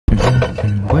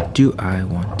And what do I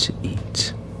want to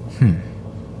eat?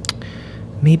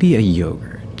 Maybe a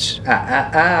yogurt.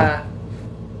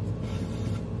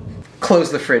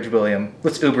 Close the fridge, William.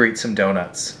 Let's Uber eat some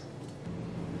donuts.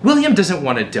 William doesn't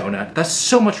want a donut. That's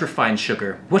so much refined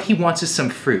sugar. What he wants is some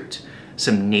fruit,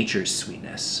 some nature's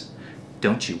sweetness.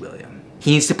 Don't you, William?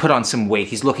 He needs to put on some weight.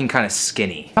 He's looking kind of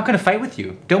skinny. I'm not gonna fight with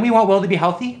you. Don't we want Will to be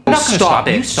healthy? I'm not gonna stop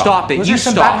it. You stop it. You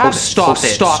stop. Stop it.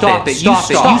 Stop it. You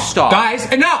stop. You stop.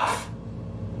 Guys, enough!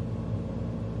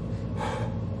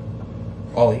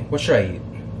 Ollie, what should I eat?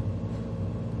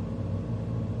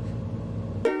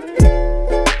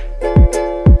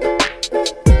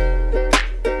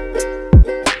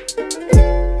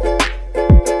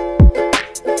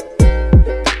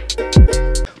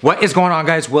 What is going on,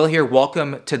 guys? Will here.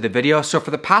 Welcome to the video. So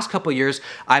for the past couple years,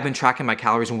 I've been tracking my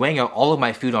calories and weighing out all of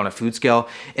my food on a food scale.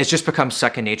 It's just become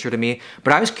second nature to me.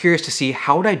 But I was curious to see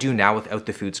how would I do now without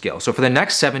the food scale. So for the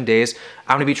next 7 days,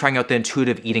 I'm gonna be trying out the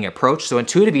intuitive eating approach. So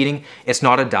intuitive eating, it's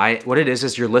not a diet. What it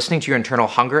is you're listening to your internal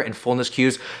hunger and fullness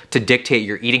cues to dictate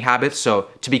your eating habits. So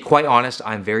to be quite honest,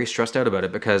 I'm very stressed out about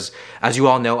it because as you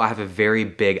all know, I have a very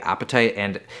big appetite.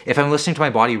 And if I'm listening to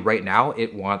my body right now,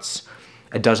 it wants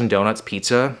a dozen donuts,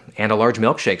 pizza, and a large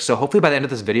milkshake. So hopefully by the end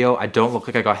of this video, I don't look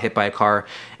like I got hit by a car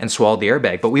and swallowed the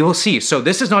airbag, but we will see. So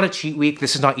this is not a cheat week.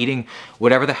 This is not eating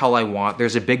whatever the hell I want.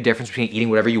 There's a big difference between eating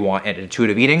whatever you want and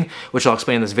intuitive eating, which I'll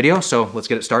explain in this video. So let's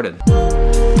get it started.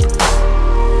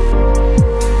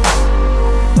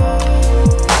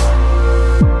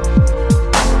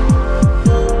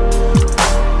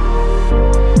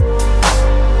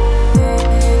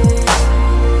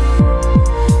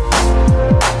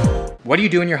 What do you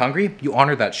do when you're hungry? You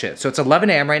honor that shit. So it's 11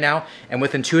 a.m. right now, and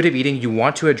with intuitive eating, you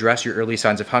want to address your early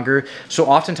signs of hunger. So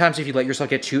oftentimes, if you let yourself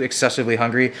get too excessively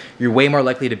hungry, you're way more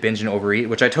likely to binge and overeat,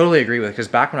 which I totally agree with, because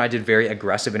back when I did very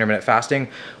aggressive intermittent fasting,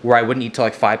 where I wouldn't eat till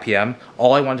like 5 p.m.,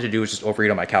 all I wanted to do was just overeat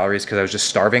on my calories because I was just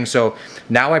starving. So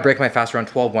now I break my fast around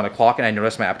 12, 1 o'clock, and I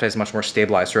notice my appetite is much more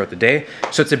stabilized throughout the day.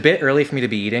 So it's a bit early for me to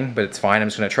be eating, but it's fine. I'm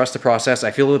just gonna trust the process.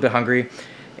 I feel a little bit hungry,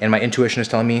 and my intuition is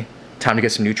telling me time to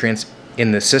get some nutrients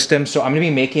in the system. So I'm gonna be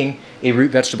making a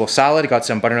root vegetable salad. I got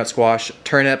some butternut squash,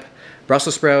 turnip,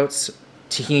 Brussels sprouts,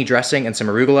 tahini dressing, and some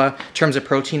arugula. In terms of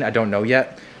protein, I don't know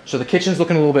yet. So the kitchen's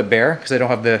looking a little bit bare because I don't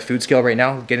have the food scale right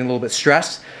now, getting a little bit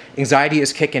stressed. Anxiety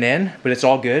is kicking in, but it's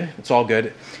all good. It's all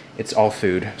good. It's all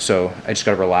food. So I just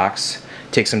gotta relax,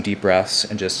 take some deep breaths,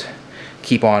 and just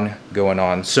keep on going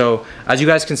on. So as you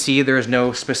guys can see, there is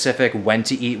no specific when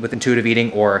to eat with intuitive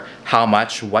eating or how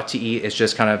much, what to eat. It's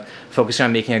just kind of focusing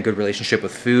on making a good relationship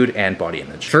with food and body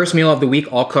image. First meal of the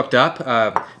week, all cooked up.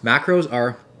 Macros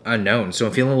are unknown, so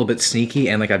I'm feeling a little bit sneaky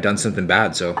and like I've done something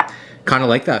bad. So kind of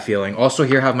like that feeling. Also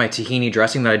here I have my tahini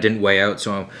dressing that I didn't weigh out,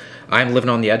 so I'm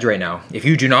living on the edge right now. If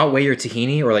you do not weigh your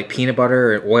tahini or like peanut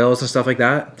butter or oils and stuff like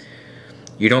that,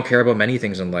 you don't care about many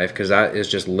things in life because that is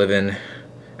just living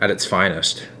at its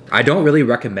finest. I don't really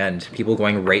recommend people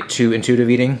going right to intuitive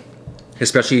eating,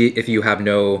 especially if you have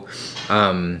no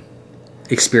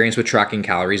experience with tracking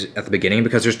calories at the beginning,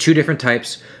 because there's two different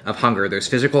types of hunger. There's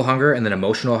physical hunger and then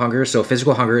emotional hunger. So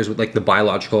physical hunger is like the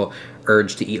biological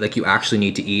urge to eat, like you actually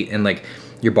need to eat and like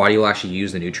your body will actually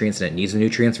use the nutrients and it needs the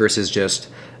nutrients, versus just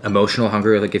emotional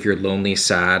hunger, like if you're lonely,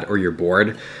 sad, or you're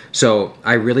bored. So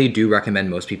I really do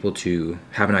recommend most people to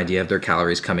have an idea of their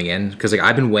calories coming in, because like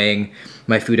I've been weighing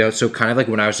my food out, so kind of like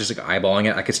when I was just like eyeballing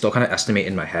it, I could still kind of estimate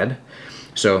in my head.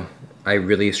 So I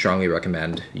really strongly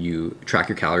recommend you track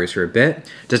your calories for a bit.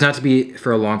 It doesn't have to be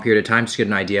for a long period of time, just get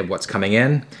an idea of what's coming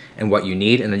in and what you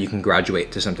need, and then you can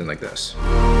graduate to something like this.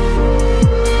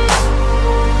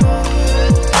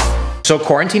 So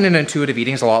quarantine and intuitive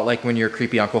eating is a lot like when your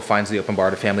creepy uncle finds the open bar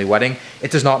at a family wedding. It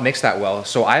does not mix that well.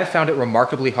 So I have found it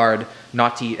remarkably hard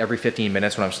not to eat every 15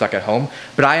 minutes when I'm stuck at home,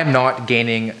 but I am not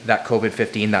gaining that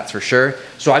COVID-15, that's for sure.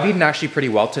 So I've eaten actually pretty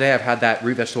well today. I've had that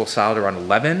root vegetable salad around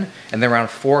 11, and then around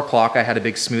 4 o'clock I had a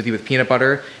big smoothie with peanut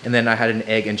butter, and then I had an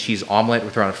egg and cheese omelet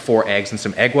with around 4 eggs and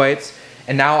some egg whites.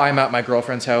 And now I'm at my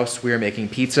girlfriend's house. We are making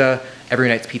pizza. Every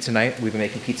night's pizza night. We've been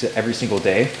making pizza every single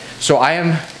day. So I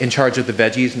am in charge of the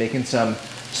veggies, making some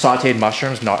sauteed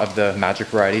mushrooms, not of the magic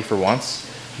variety for once.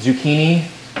 Zucchini,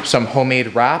 some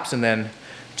homemade wraps, and then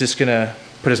just gonna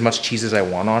put as much cheese as I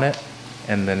want on it,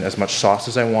 and then as much sauce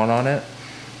as I want on it,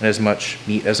 and as much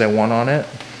meat as I want on it,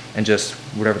 and just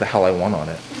whatever the hell I want on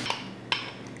it.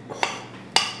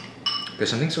 There's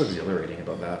something so exhilarating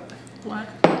about that. What?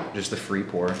 Just the free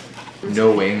pour.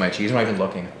 No weighing my cheese. I'm not even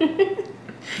looking.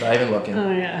 Not even looking.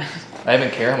 Oh yeah. I don't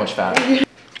even care how much fat.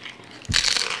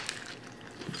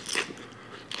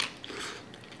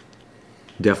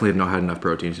 Definitely have not had enough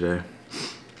protein today.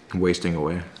 I'm wasting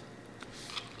away.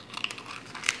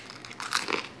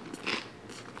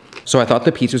 So I thought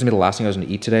the pizza was gonna be the last thing I was gonna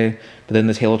eat today, but then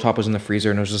the Halo Top was in the freezer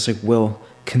and I was just like, Will,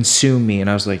 consume me. And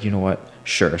I was like, you know what?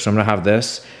 Sure. So I'm gonna have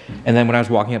this. And then when I was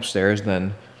walking upstairs,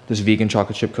 then this vegan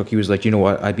chocolate chip cookie was like, you know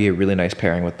what? I'd be a really nice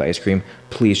pairing with the ice cream.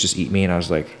 Please just eat me. And I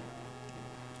was like,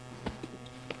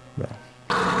 no.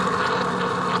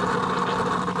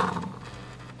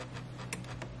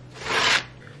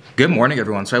 Good morning,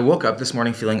 everyone. So I woke up this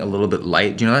morning feeling a little bit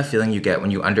light. Do you know that feeling you get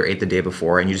when you underate the day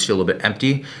before and you just feel a little bit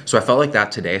empty? So I felt like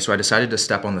that today. So I decided to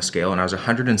step on the scale and I was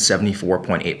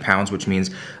 174.8 pounds, which means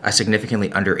I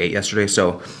significantly underate yesterday.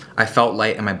 So I felt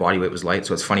light and my body weight was light.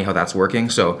 So it's funny how that's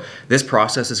working. So this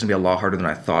process is gonna be a lot harder than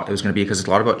I thought it was gonna be because it's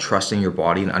a lot about trusting your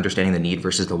body and understanding the need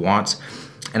versus the wants.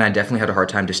 And I definitely had a hard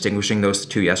time distinguishing those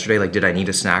two yesterday. Like, did I need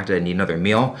a snack? Did I need another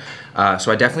meal?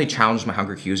 So I definitely challenged my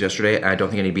hunger cues yesterday. And I don't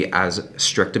think I need to be as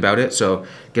strict about it. So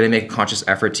gonna make a conscious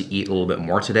effort to eat a little bit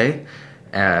more today.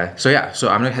 So yeah, so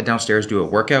I'm gonna head downstairs, do a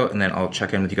workout, and then I'll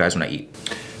check in with you guys when I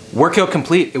eat. Workout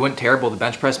complete. It went terrible. The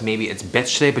bench press, maybe it's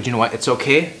bitch today, but you know what? It's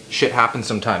okay. Shit happens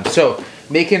sometimes. So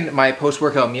making my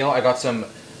post-workout meal, I got some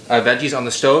veggies on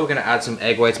the stove. Gonna add some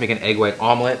egg whites, make an egg white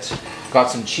omelet. Got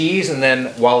some cheese, and then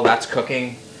while that's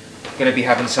cooking, gonna be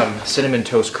having some cinnamon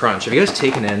toast crunch. Have you guys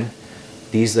taken in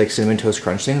these like cinnamon toast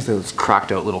crunch things? Those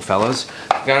cracked out little fellas.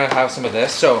 I'm gonna have some of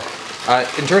this. So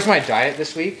in terms of my diet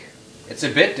this week, it's a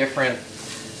bit different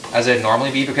as it'd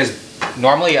normally be because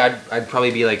normally I'd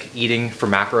probably be like eating for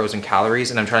macros and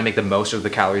calories, and I'm trying to make the most of the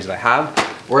calories that I have.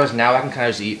 Whereas now I can kind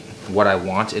of just eat what I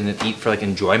want and eat for like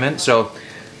enjoyment. So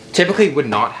typically would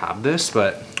not have this,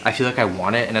 but I feel like I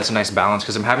want it, and it's a nice balance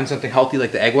because I'm having something healthy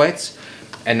like the egg whites,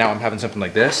 and now I'm having something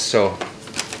like this. So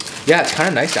yeah, it's kind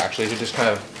of nice actually to just kind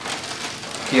of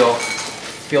feel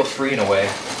free in a way.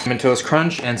 Cinnamon toast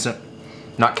crunch and some,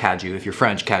 not caju, if you're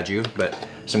French, caju, but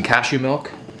some cashew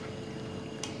milk.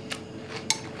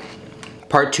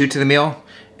 Part 2 to the meal,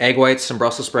 egg whites, some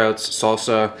Brussels sprouts,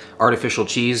 salsa, artificial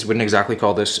cheese. Wouldn't exactly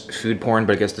call this food porn,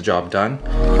 but it gets the job done.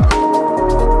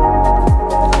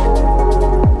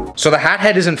 So the hat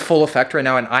head is in full effect right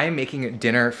now, and I am making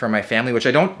dinner for my family, which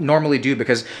I don't normally do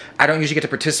because I don't usually get to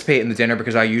participate in the dinner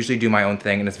because I usually do my own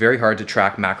thing, and it's very hard to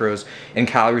track macros and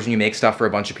calories when you make stuff for a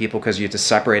bunch of people because you have to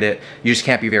separate it. You just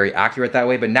can't be very accurate that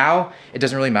way, but now it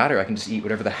doesn't really matter. I can just eat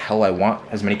whatever the hell I want,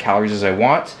 as many calories as I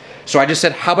want. So I just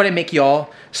said, how about I make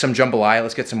y'all some jambalaya?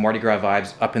 Let's get some Mardi Gras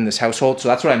vibes up in this household. So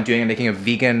that's what I'm doing. I'm making a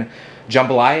vegan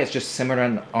jambalaya. It's just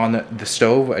simmering on the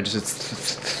stove. It's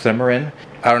simmering.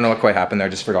 I don't know what quite happened there, I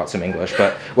just forgot some English.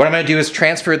 But what I'm gonna do is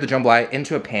transfer the jambalaya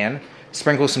into a pan,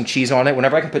 sprinkle some cheese on it.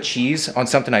 Whenever I can put cheese on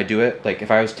something, I do it. Like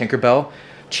if I was Tinkerbell,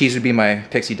 cheese would be my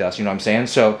pixie dust, you know what I'm saying?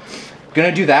 So I'm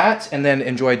gonna do that and then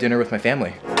enjoy dinner with my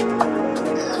family.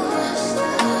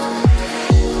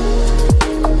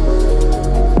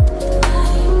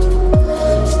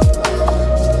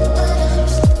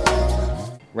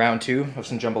 Round 2 of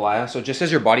some jambalaya. So just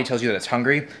as your body tells you that it's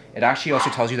hungry, it actually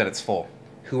also tells you that it's full.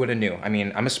 Who would have knew? I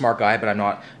mean, I'm a smart guy, but I'm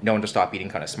not known to stop eating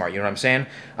kind of smart. You know what I'm saying?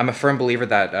 I'm a firm believer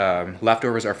that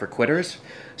leftovers are for quitters.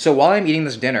 So while I'm eating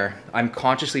this dinner, I'm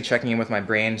consciously checking in with my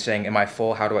brain saying, am I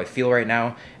full? How do I feel right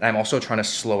now? And I'm also trying to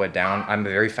slow it down. I'm a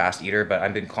very fast eater, but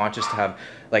I've been conscious to have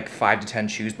like 5 to 10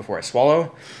 chews before I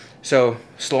swallow. So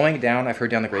slowing it down, I've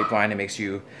heard down the grapevine, it makes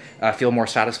you feel more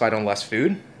satisfied on less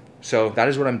food. So that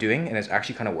is what I'm doing, and it's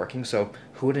actually kind of working. So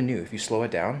who would have knew? If you slow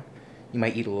it down, you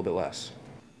might eat a little bit less.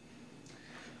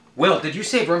 Will, did you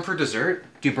save room for dessert?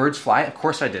 Do birds fly? Of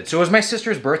course I did. So it was my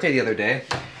sister's birthday the other day,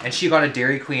 and she got a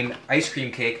Dairy Queen ice cream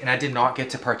cake, and I did not get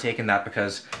to partake in that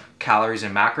because calories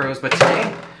and macros, but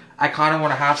today I kind of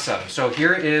want to have some. So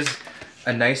here is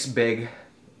a nice big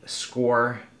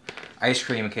score ice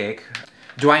cream cake.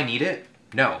 Do I need it?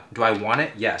 No. Do I want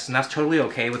it? Yes. And that's totally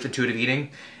okay with intuitive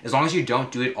eating. As long as you don't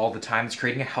do it all the time, it's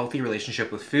creating a healthy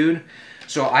relationship with food.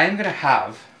 So I am going to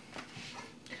have,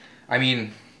 I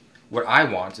mean, what I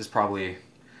want is probably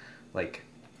like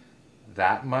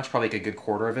that much, probably like a good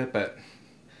quarter of it, but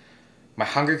my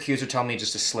hunger cues are telling me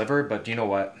just a sliver, but you know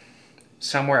what?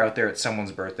 Somewhere out there it's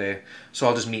someone's birthday, so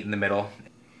I'll just meet in the middle.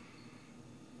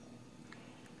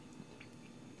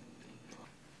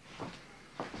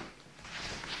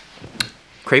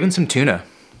 Craving some tuna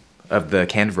of the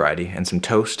canned variety and some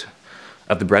toast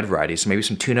of the bread variety. So maybe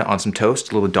some tuna on some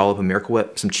toast, a little dollop of Miracle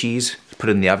Whip, some cheese, put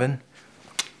it in the oven.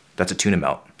 That's a tuna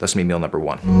melt. That's gonna be meal number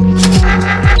 1.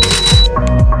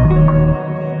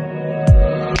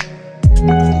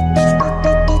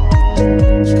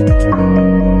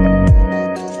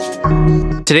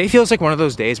 Today feels like one of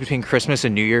those days between Christmas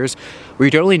and New Year's where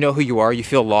you don't really know who you are, you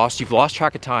feel lost, you've lost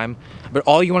track of time, but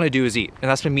all you want to do is eat.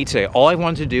 And that's been me today. All I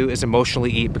wanted to do is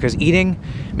emotionally eat because eating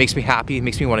makes me happy,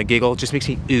 makes me want to giggle, just makes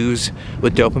me ooze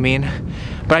with dopamine.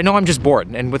 But I know I'm just bored,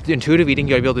 and with intuitive eating,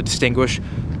 you gotta be able to distinguish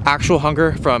actual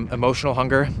hunger from emotional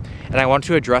hunger. And I want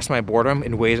to address my boredom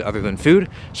in ways other than food.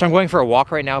 So I'm going for a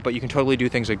walk right now, but you can totally do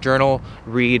things like journal,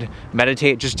 read,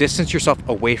 meditate, just distance yourself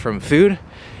away from food.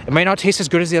 It might not taste as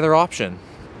good as the other option,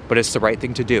 but it's the right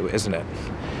thing to do, isn't it?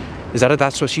 Is that a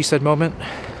that's what she said moment?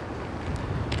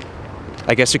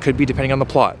 I guess it could be depending on the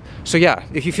plot. So yeah,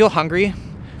 if you feel hungry,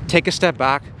 take a step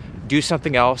back, do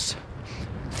something else,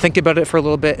 think about it for a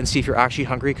little bit and see if you're actually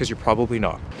hungry, because you're probably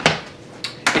not.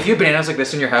 If you have bananas like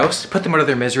this in your house, put them out of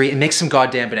their misery and make some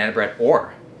goddamn banana bread.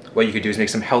 Or what you could do is make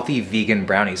some healthy vegan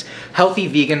brownies. Healthy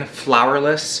vegan,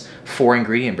 flourless,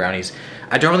 4-ingredient brownies.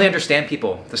 I don't really understand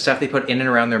people, the stuff they put in and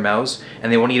around their mouths, and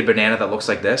they won't eat a banana that looks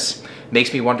like this.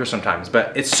 Makes me wonder sometimes,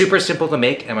 but it's super simple to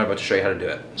make, and I'm about to show you how to do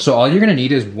it. So all you're gonna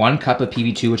need is 1 cup of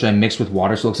PB2, which I mixed with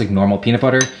water so it looks like normal peanut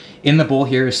butter. In the bowl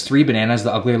here is 3 bananas.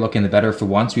 The uglier looking, the better for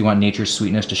once. We want nature's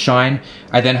sweetness to shine.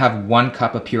 I then have 1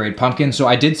 cup of pureed pumpkin. So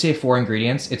I did say 4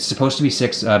 ingredients. It's supposed to be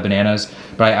 6 bananas,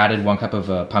 but I added 1 cup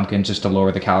of pumpkin just to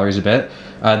lower the calories a bit.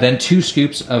 Then 2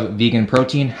 scoops of vegan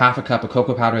protein, half a cup of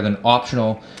cocoa powder, then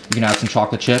optional, you can add some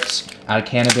chocolate chips, add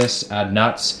cannabis, add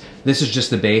nuts. This is just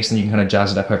the base, and you can kind of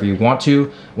jazz it up however you want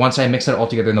to. Once I mix that all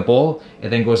together in the bowl, it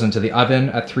then goes into the oven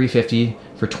at 350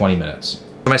 for 20 minutes.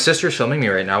 My sister's filming me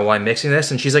right now while I'm mixing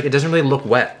this, and she's like, it doesn't really look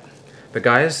wet. But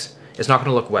guys, it's not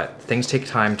gonna look wet. Things take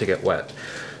time to get wet.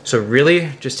 So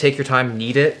really, just take your time,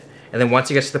 knead it, and then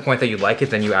once it gets to the point that you like it,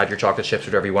 then you add your chocolate chips,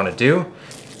 whatever you wanna do.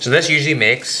 So this usually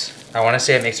makes, I wanna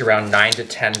say it makes around 9 to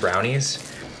 10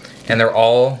 brownies, and they're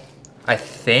all, I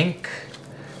think,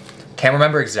 can't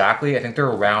remember exactly, I think they're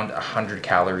around 100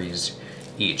 calories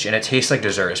each, and it tastes like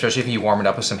dessert, especially if you warm it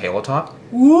up with some Halo Top.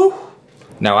 Woo!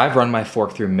 Now I've run my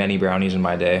fork through many brownies in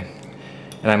my day,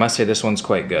 and I must say this one's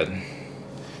quite good.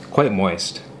 Quite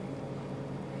moist.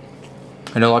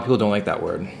 I know a lot of people don't like that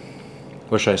word.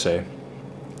 What should I say?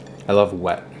 I love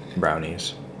wet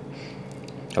brownies.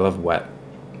 I love wet,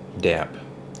 damp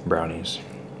brownies.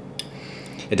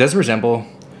 It does resemble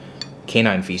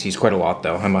canine feces quite a lot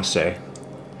though, I must say.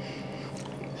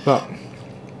 But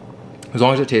as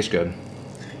long as it tastes good.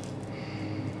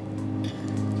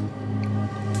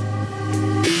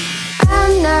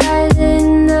 I'm not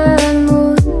in the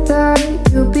mood,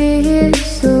 but you'll be here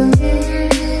soon.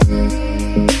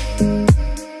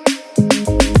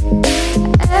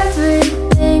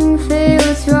 Everything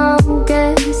feels wrong,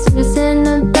 guess I'm just in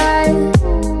a bad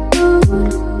mood.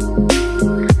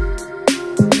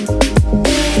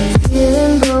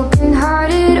 Feeling broken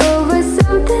hearted over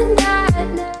something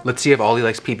that. Let's see if Ollie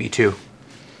likes PB2.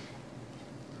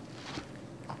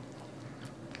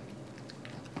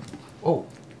 Oh.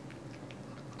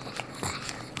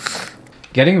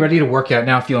 Getting ready to work out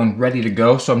now, feeling ready to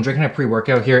go. So I'm drinking a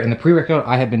pre-workout here, and the pre-workout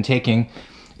I have been taking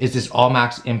is this All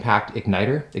Max Impact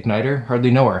Igniter,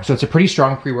 hardly know her. So it's a pretty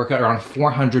strong pre-workout, around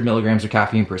 400 milligrams of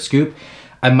caffeine per scoop.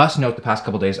 I must note the past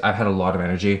couple days, I've had a lot of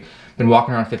energy. Been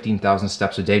walking around 15,000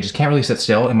 steps a day, just can't really sit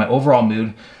still, and my overall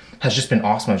mood has just been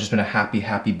awesome. I've just been a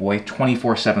happy boy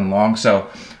 24/7 long. So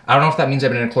I don't know if that means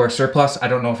I've been in a caloric surplus. I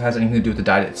don't know if it has anything to do with the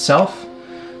diet itself,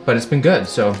 but it's been good.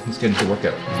 So let's get into the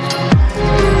workout.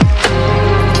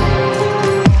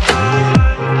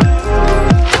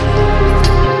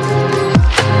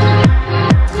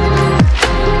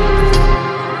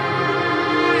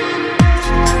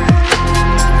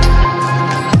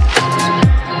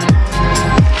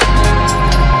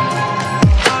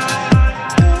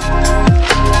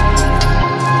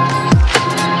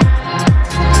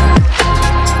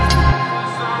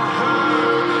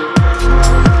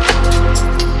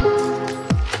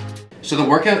 So the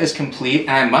workout is complete,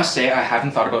 and I must say I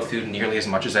haven't thought about food nearly as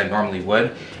much as I normally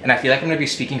would, and I feel like I'm gonna be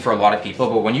speaking for a lot of people,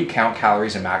 but when you count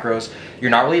calories and macros, you're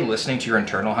not really listening to your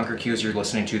internal hunger cues, you're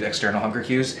listening to the external hunger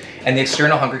cues, and the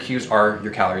external hunger cues are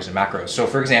your calories and macros. So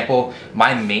for example,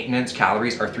 my maintenance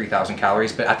calories are 3,000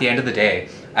 calories, but at the end of the day,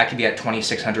 I could be at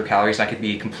 2,600 calories, I could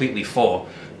be completely full,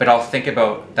 but I'll think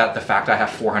about that the fact I have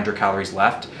 400 calories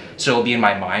left, so it'll be in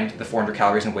my mind, the 400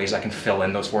 calories, in ways I can fill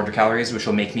in those 400 calories, which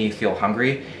will make me feel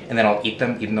hungry, and then I'll eat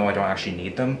them even though I don't actually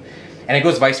need them. And it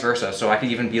goes vice versa, so I could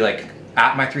even be like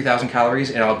at my 3,000 calories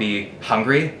and I'll be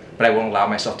hungry, but I won't allow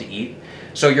myself to eat.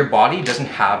 So your body doesn't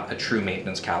have a true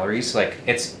maintenance calories. Like,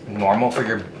 it's normal for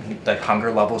your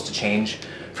hunger levels to change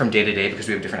from day to day because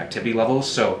we have different activity levels.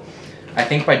 So I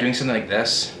think by doing something like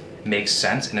this makes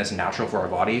sense and it's natural for our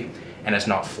body, and it's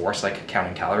not forced like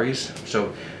counting calories.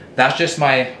 So that's just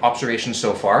my observations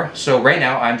so far. So right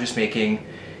now I'm just making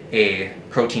a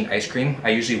protein ice cream. I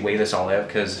usually weigh this all out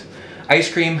because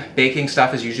ice cream, baking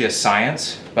stuff is usually a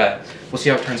science, but we'll see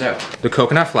how it turns out. The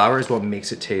coconut flour is what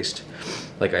makes it taste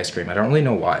like ice cream. I don't really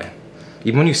know why.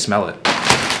 Even when you smell it.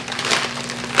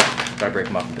 Gotta break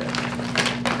them up a bit.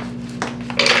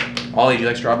 Ollie, do you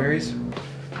like strawberries?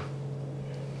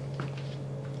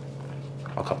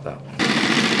 I'll cup that.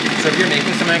 So if you're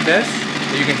making something like this,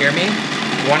 so you can hear me,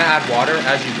 you wanna add water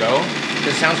as you go.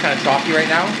 This sounds kind of choppy right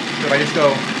now. So if I just go,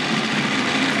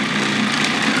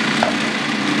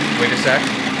 wait a sec,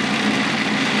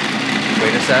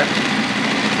 wait a sec,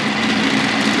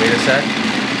 wait a sec.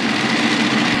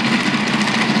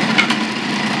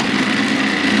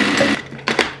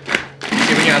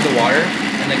 See when you add the water,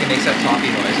 and like it makes that choppy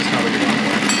noise. It's not what you're going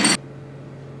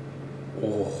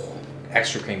for. Oh,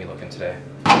 extra creamy looking today.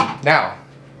 Now,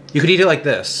 you could eat it like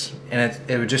this, and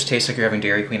it would just taste like you're having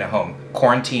Dairy Queen at home.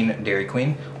 Quarantine Dairy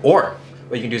Queen. Or,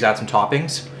 what you can do is add some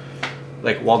toppings,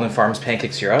 like Walden Farms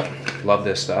pancake syrup. Love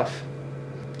this stuff.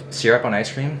 Syrup on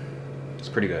ice cream. It's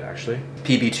pretty good, actually.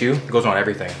 PB2 goes on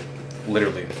everything.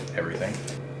 Literally everything.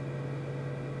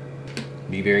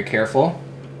 Be very careful.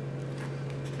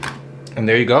 And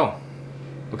there you go.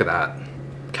 Look at that.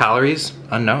 Calories,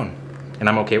 unknown. And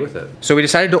I'm okay with it. So we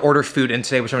decided to order food in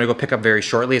today, which I'm gonna go pick up very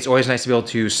shortly. It's always nice to be able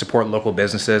to support local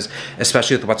businesses,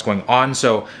 especially with what's going on.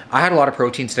 So I had a lot of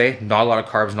protein today, not a lot of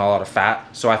carbs, not a lot of fat.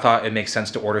 So I thought it makes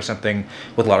sense to order something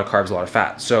with a lot of carbs, a lot of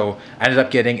fat. So I ended up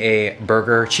getting a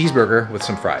burger, cheeseburger with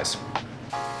some fries.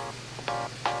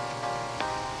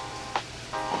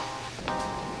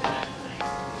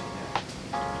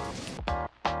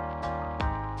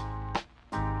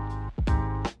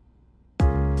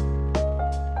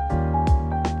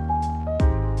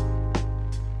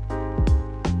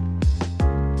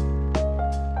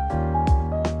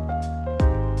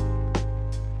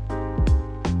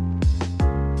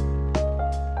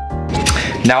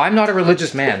 Now, I'm not a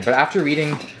religious man, but after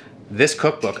reading this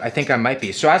cookbook, I think I might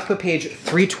be. So as per page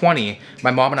 320,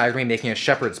 my mom and I are going to be making a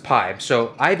shepherd's pie.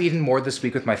 So I've eaten more this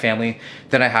week with my family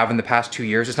than I have in the past 2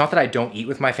 years. It's not that I don't eat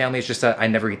with my family, it's just that I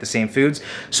never eat the same foods.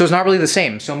 So it's not really the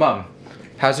same. So Mom,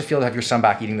 how does it feel to have your son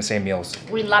back eating the same meals?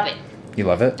 We love it. You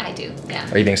love it? I do,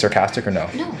 yeah. Are you being sarcastic or no?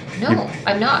 No,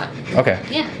 I'm not. Okay.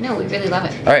 Yeah, no, we really love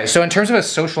it. All right, so in terms of a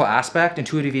social aspect,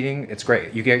 intuitive eating, it's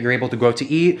great. You're able to go out to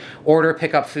eat, order,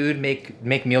 pick up food,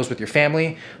 make meals with your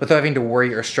family without having to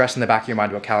worry or stress in the back of your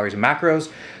mind about calories and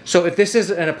macros. So if this is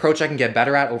an approach I can get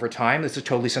better at over time, this is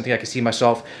totally something I can see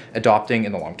myself adopting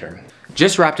in the long term.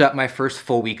 Just wrapped up my first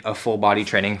full week of full body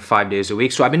training 5 days a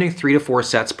week. So I've been doing 3 to 4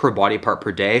 sets per body part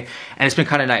per day, and it's been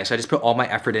kind of nice. I just put all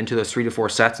my effort into those 3 to 4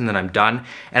 sets and then I'm done.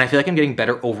 And I feel like I'm getting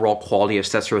better overall quality of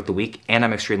sets throughout the week, and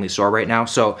I'm extremely sore right now.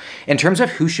 So in terms of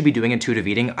who should be doing intuitive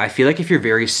eating, I feel like if you're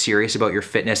very serious about your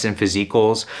fitness and physique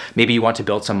goals, maybe you want to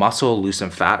build some muscle, lose some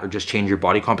fat, or just change your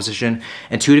body composition,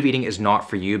 intuitive eating is not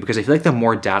for you, because I feel like the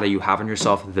more data you have on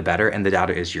yourself, the better, and the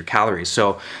data is your calories.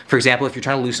 So for example, if you're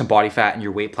trying to lose some body fat and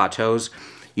your weight plateaus,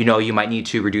 you know, you might need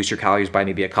to reduce your calories by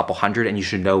maybe a couple hundred, and you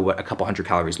should know what a couple hundred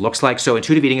calories looks like. So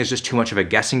intuitive eating is just too much of a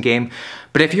guessing game.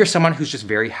 But if you're someone who's just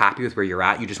very happy with where you're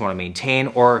at, you just want to maintain,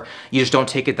 or you just don't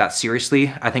take it that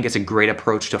seriously, I think it's a great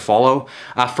approach to follow.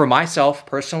 For myself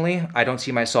personally, I don't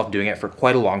see myself doing it for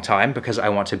quite a long time because I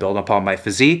want to build upon my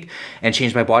physique and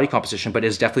change my body composition, but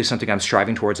it's definitely something I'm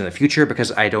striving towards in the future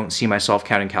because I don't see myself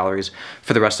counting calories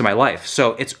for the rest of my life.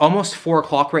 So it's almost 4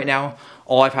 o'clock right now.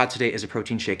 All I've had today is a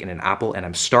protein shake and an apple, and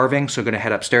I'm starving, so I'm gonna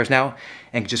head upstairs now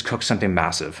and just cook something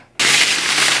massive.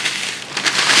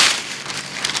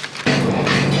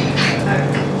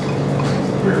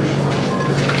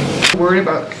 Worried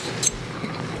about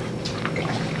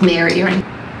Mary, you're in.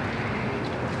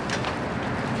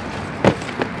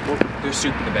 There's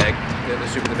soup in the bag.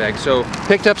 There's soup in the bag. So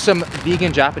picked up some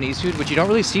vegan Japanese food, which you don't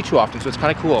really see too often, so it's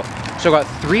kind of cool. So I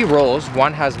got 3 rolls.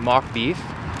 One has mock beef,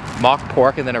 mock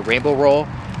pork, and then a rainbow roll.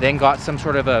 Then got some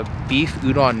sort of a beef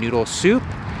udon noodle soup,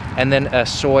 and then a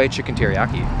soy chicken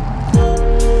teriyaki.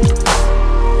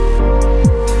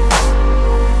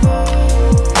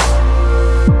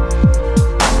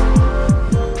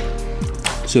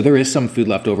 So there is some food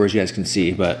left over, as you guys can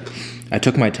see, but I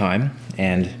took my time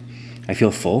and I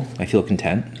feel full, I feel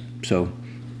content, so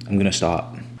I'm gonna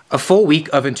stop. A full week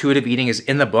of intuitive eating is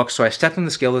in the book, so I stepped on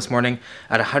the scale this morning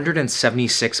at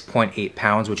 176.8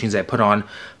 pounds, which means I put on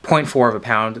 0.4 of a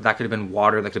pound. That could have been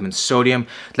water, that could have been sodium,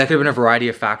 that could have been a variety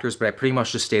of factors, but I pretty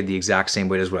much just stayed the exact same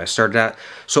weight as what I started at.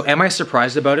 So am I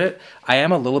surprised about it? I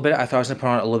am a little bit. I thought I was gonna put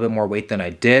on a little bit more weight than I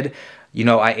did. You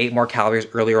know, I ate more calories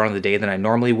earlier on in the day than I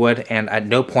normally would, and at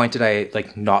no point did I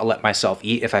like not let myself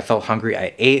eat. If I felt hungry,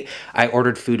 I ate. I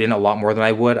ordered food in a lot more than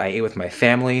I would. I ate with my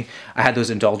family. I had those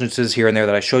indulgences here and there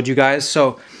that I showed you guys.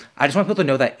 So I just want people to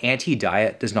know that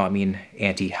anti-diet does not mean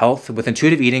anti-health. With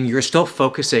intuitive eating, you're still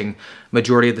focusing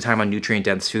majority of the time on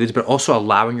nutrient-dense foods, but also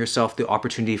allowing yourself the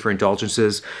opportunity for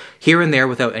indulgences here and there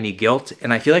without any guilt.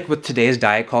 And I feel like with today's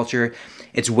diet culture,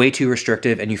 it's way too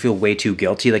restrictive and you feel way too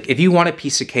guilty. Like if you want a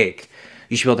piece of cake,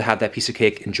 you should be able to have that piece of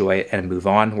cake, enjoy it, and move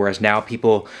on. Whereas now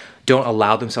people don't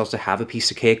allow themselves to have a piece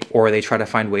of cake, or they try to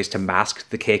find ways to mask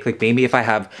the cake. Like maybe if I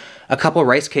have a couple of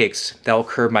rice cakes, that'll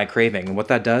curb my craving. And what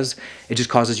that does, it just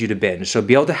causes you to binge. So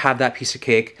be able to have that piece of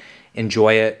cake,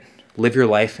 enjoy it, live your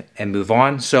life, and move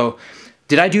on. So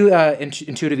did I do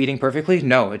intuitive eating perfectly?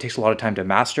 No, it takes a lot of time to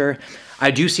master.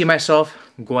 I do see myself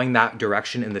going that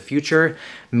direction in the future.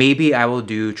 Maybe I will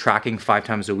do tracking 5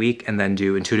 times a week and then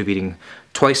do intuitive eating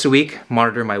twice a week,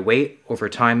 monitor my weight over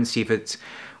time, see if it's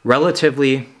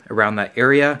relatively around that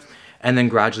area, and then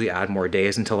gradually add more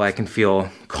days until I can feel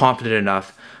confident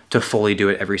enough to fully do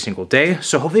it every single day.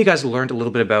 So hopefully you guys learned a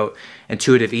little bit about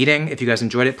intuitive eating. If you guys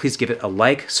enjoyed it, please give it a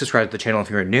like, subscribe to the channel if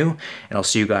you're new, and I'll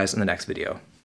see you guys in the next video.